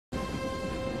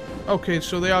Okay,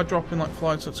 so they are dropping like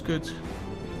flies, that's good.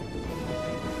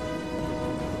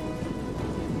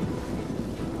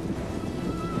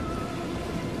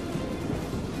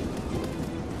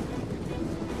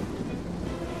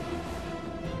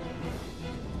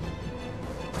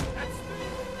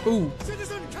 Ooh.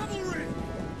 Citizen cavalry!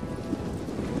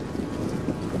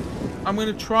 I'm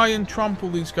gonna try and trample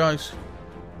these guys.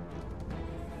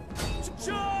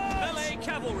 Melee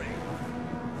cavalry!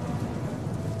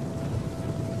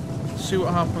 See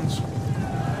what happens.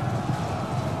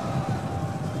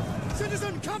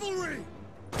 Citizen cavalry!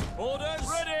 Orders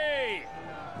ready!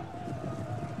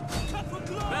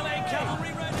 Melee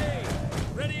cavalry ready!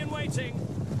 Ready and waiting!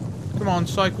 Come on,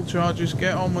 cycle charges,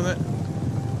 get on with it.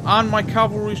 And my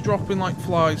cavalry's dropping like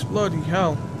flies. Bloody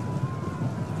hell.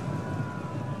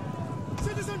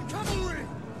 Citizen cavalry!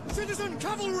 Citizen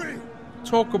cavalry!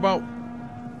 Talk about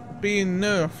being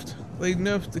nerfed. They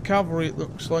nerfed the cavalry, it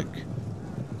looks like.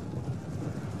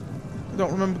 I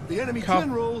don't remember. The enemy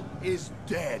general is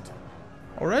dead.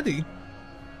 Already?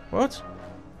 What?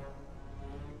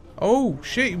 Oh,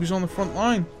 shit, he was on the front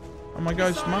line. And my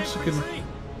guy's massacred him.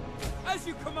 As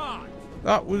you command!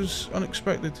 That was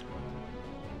unexpected.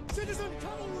 Citizen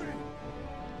cavalry!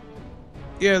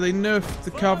 Yeah, they nerfed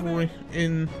the cavalry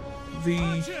in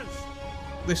this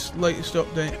latest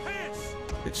update,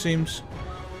 it seems.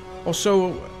 Or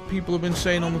so people have been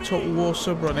saying on the Total War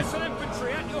subreddit.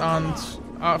 And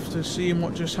after seeing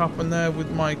what just happened there with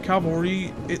my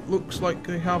cavalry, it looks like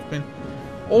they have been.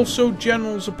 Also,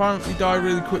 generals apparently die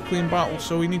really quickly in battle,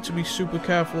 so we need to be super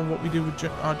careful of what we do with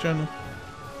our general.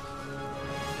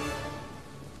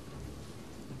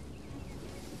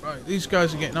 Right, these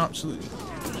guys are getting absolutely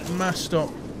messed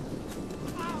up.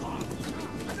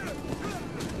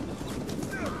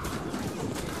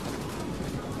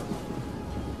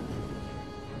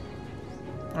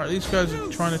 Alright, these guys are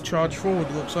trying to charge forward,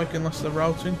 it looks like, unless they're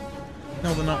routing.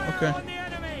 No, they're not, okay.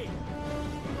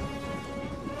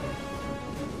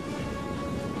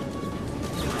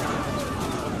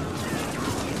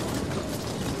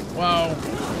 Wow,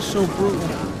 it's so brutal.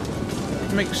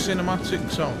 Make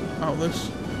cinematics out of this.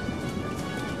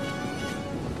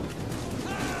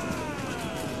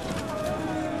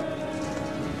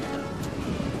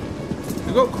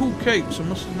 They've got cool capes, I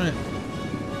must admit.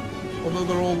 Although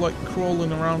they're all like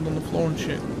crawling around on the floor and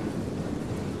shit.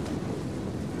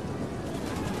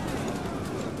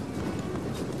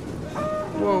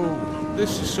 Whoa,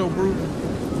 this is so brutal.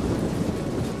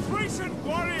 Recent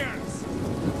warriors!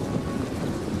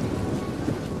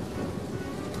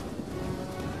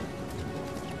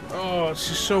 Oh, this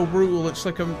is so brutal. It's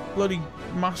like a bloody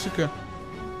massacre.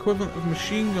 Equivalent of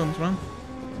machine guns, man.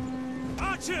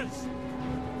 Archers!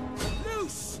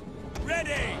 Loose!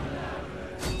 Ready!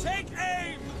 Take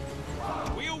aim!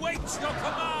 We await your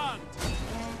command!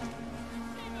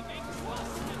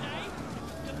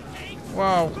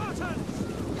 Wow.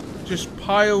 Just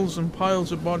piles and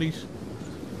piles of bodies.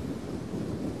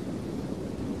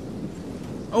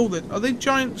 Oh, are they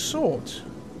giant swords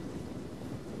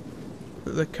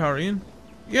that they're carrying?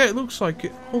 Yeah, it looks like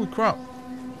it. Holy crap.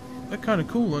 They're kind of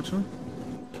cool, actually.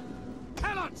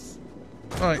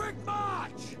 Right.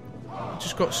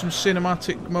 Just got some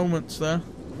cinematic moments there.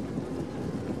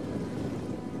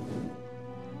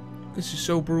 This is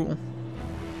so brutal.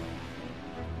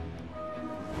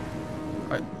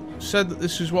 I said that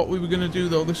this is what we were going to do,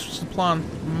 though. This was the plan.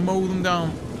 Mow them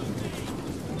down.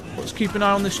 Let's keep an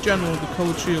eye on this general with the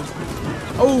coloured shield.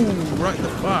 Oh, right in the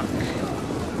back.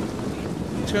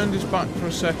 He turned his back for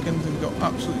a second and got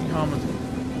absolutely hammered.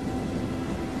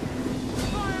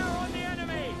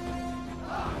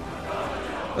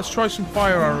 Let's try some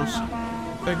fire arrows.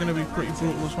 They're going to be pretty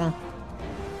brutal as well.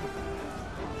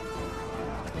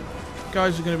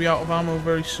 Guys are going to be out of ammo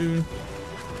very soon.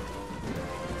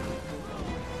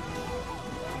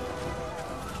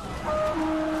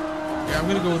 Yeah, I'm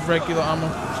going to go with regular ammo.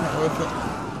 It's not worth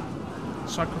it.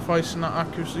 Sacrificing that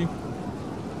accuracy.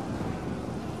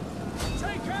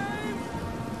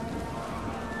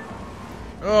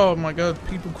 Oh my god,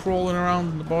 people crawling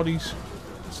around in the bodies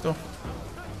and stuff.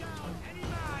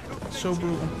 So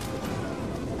brutal.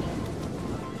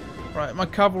 Right, my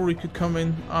cavalry could come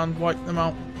in and wipe them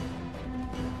out.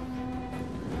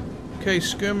 Okay,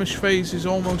 skirmish phase is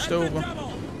almost over. I'm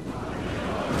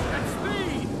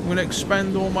going to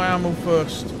expend all my ammo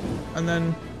first. And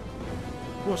then...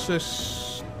 what's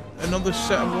this? Another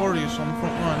set of warriors on the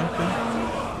front line, okay.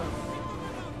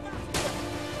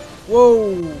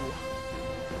 Whoa!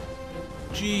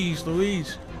 Jeez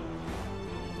Louise.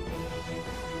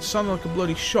 It sounded like a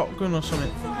bloody shotgun or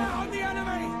something.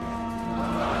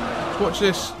 Watch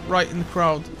this, right in the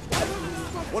crowd.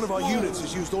 One of our units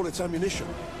has used all its ammunition.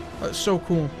 That's so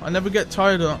cool. I never get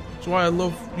tired of that. That's why I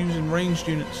love using ranged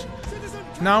units.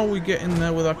 Now we get in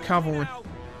there with our cavalry.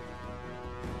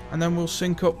 And then we'll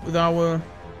sync up with our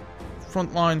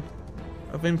front line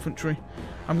of infantry.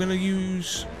 I'm going to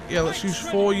use... yeah, let's use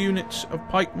 4 units of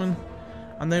pikemen.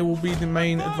 And they will be the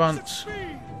main advance.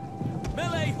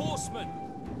 Melee horsemen.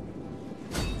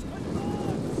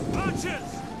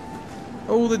 Archers.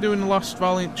 Oh, they're doing the last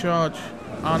valiant charge.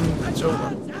 And it's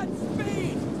over.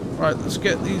 Right, let's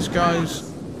get these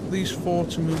guys, these 4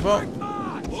 to move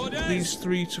up. These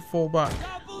 3 to fall back.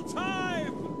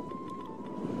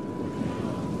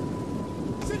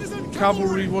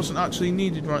 Cavalry wasn't actually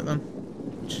needed right then,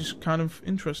 which is kind of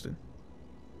interesting.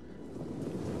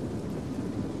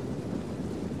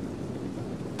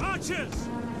 Archers!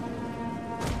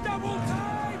 Double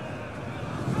time!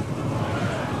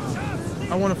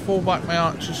 I want to fall back my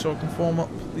archers so I can form up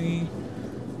the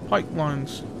pike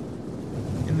lines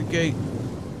in the gate.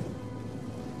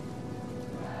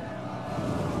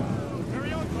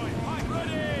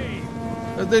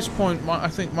 At this point, I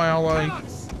think my ally,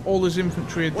 all his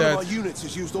infantry are dead. One of our units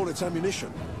has used all its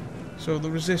ammunition. So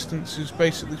the resistance is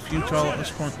basically futile at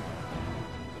this point.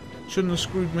 Shouldn't have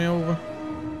screwed me over.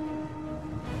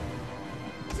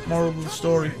 Moral of the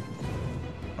story.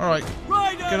 Alright,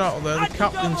 get out of there. The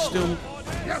captain's still...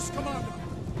 Yes, Commander.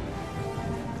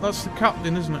 That's the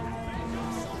captain, isn't it?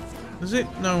 Is it?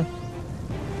 No. I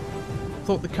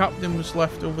thought the captain was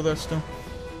left over there still.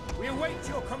 We await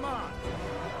your command.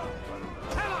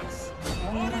 Tell us.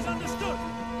 Orders understood.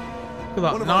 Look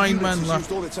at that, 9 men Has left.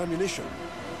 used all its ammunition.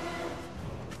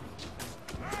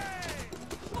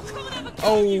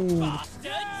 Oh, Do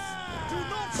not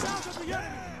shout at the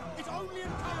enemy. It only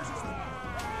encourages them.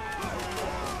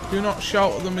 do not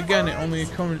shout at them again, it only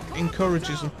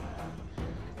encourages them.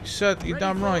 You said, you're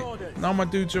damn right. Now my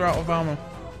dudes are out of ammo.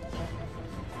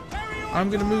 I'm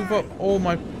going to move up all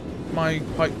my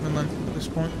pikemen then at this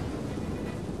point.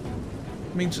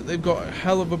 Means that they've got a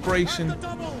hell of a bracing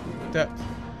depth.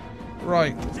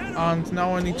 Right, and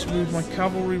now I need to move my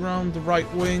cavalry round the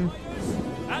right wing.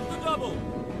 At the double.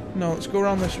 No, let's go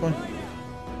around this way.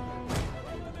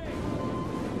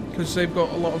 Because they've got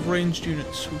a lot of ranged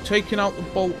units. We've taken out the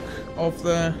bulk of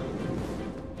their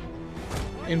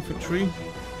infantry.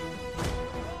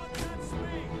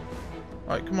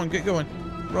 Right, come on, get going.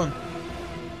 Run.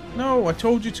 No, I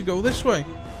told you to go this way.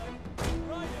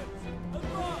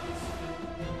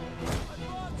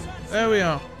 There we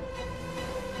are.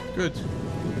 Good.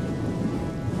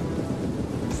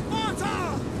 Sparta!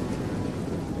 I'm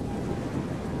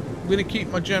going to keep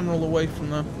my general away from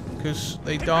them because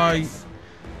they die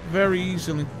very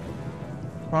easily,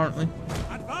 apparently,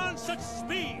 Advance at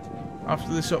speed.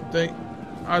 after this update,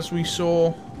 as we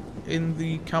saw in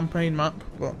the campaign map.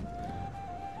 But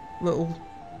little,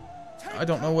 I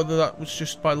don't know whether that was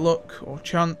just by luck or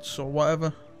chance or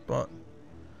whatever, but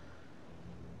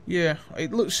yeah,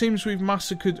 it seems we've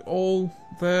massacred all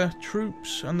their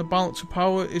troops and the balance of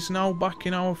power is now back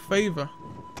in our favour.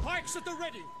 Pikes at the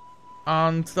ready.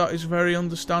 And that is very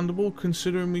understandable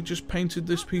considering we just painted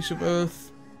this piece of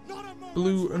earth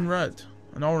blue and red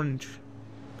and orange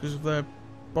because of their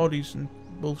bodies and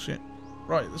bullshit.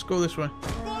 Right, let's go this way.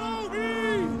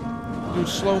 Do a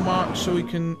slow march so we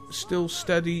can still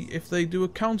steady if they do a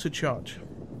counter charge.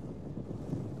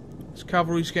 This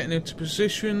cavalry's getting into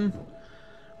position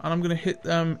and I'm going to hit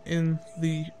them in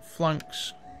the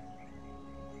flanks.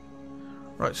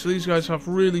 Right, so these guys have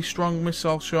really strong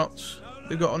missile shots.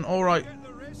 They've got an alright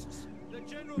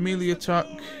melee attack.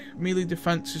 Melee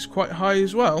defense is quite high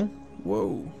as well.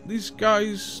 Whoa, these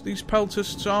guys, these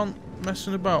peltasts aren't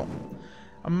messing about.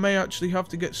 I may actually have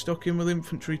to get stuck in with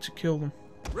infantry to kill them.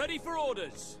 Ready for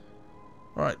orders.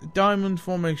 Alright, the diamond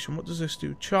formation, what does this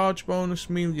do? Charge bonus,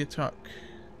 melee attack.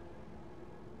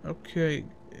 Okay.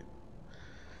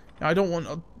 I don't want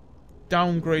a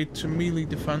downgrade to melee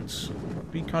defense.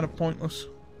 That'd be kind of pointless.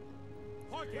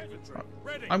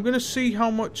 I'm going to see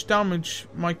how much damage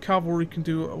my cavalry can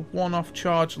do at a one-off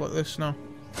charge like this now.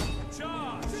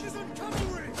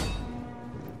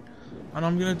 And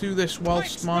I'm going to do this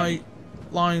whilst my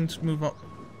lines move up.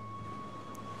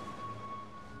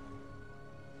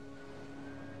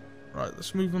 Right,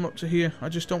 let's move them up to here. I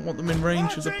just don't want them in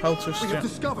range of the pelters We have yet.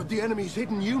 discovered the enemy's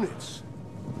hidden units.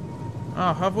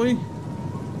 Ah, have we?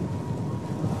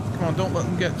 Come on, don't let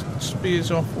them get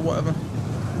spears off or whatever.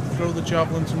 Throw the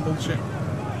javelins and bullshit.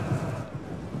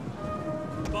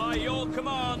 By your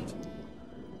command.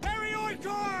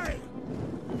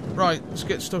 Right, let's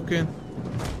get stuck in.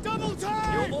 Double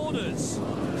time. Your orders.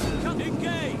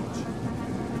 Engage.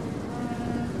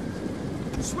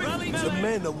 Swift The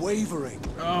men are wavering.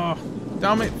 Oh,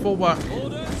 damn it, fall back.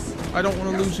 orders. I don't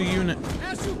want to lose a unit.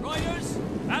 Riders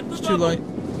at the It's too late.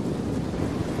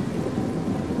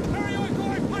 Carry on,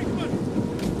 going, pikemen.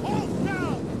 Halt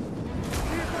now.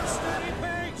 Keep a steady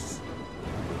pace.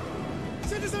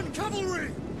 Citizen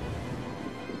cavalry!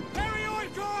 Carry on,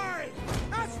 guy.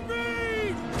 At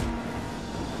speed.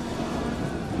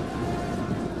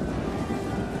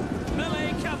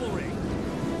 Melee cavalry.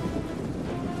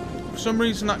 For some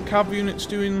reason, that cav unit's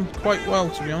doing quite well,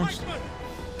 to be honest.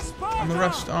 And the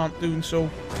rest aren't doing so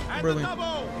brilliant.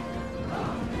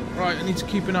 Right, I need to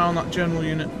keep an eye on that general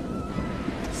unit.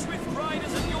 Swift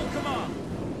riders at your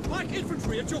command. Like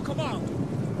infantry at your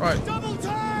command! Right, Double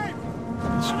time!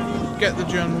 let's get the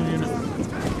general unit.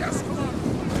 Yes,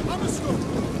 Commander! Understood!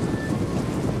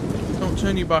 Don't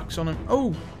turn your backs on him.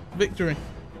 Oh, victory.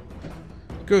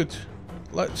 Good.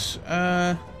 Let's,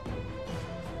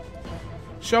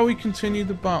 shall we continue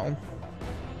the battle?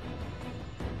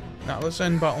 Now, let's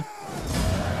end battle.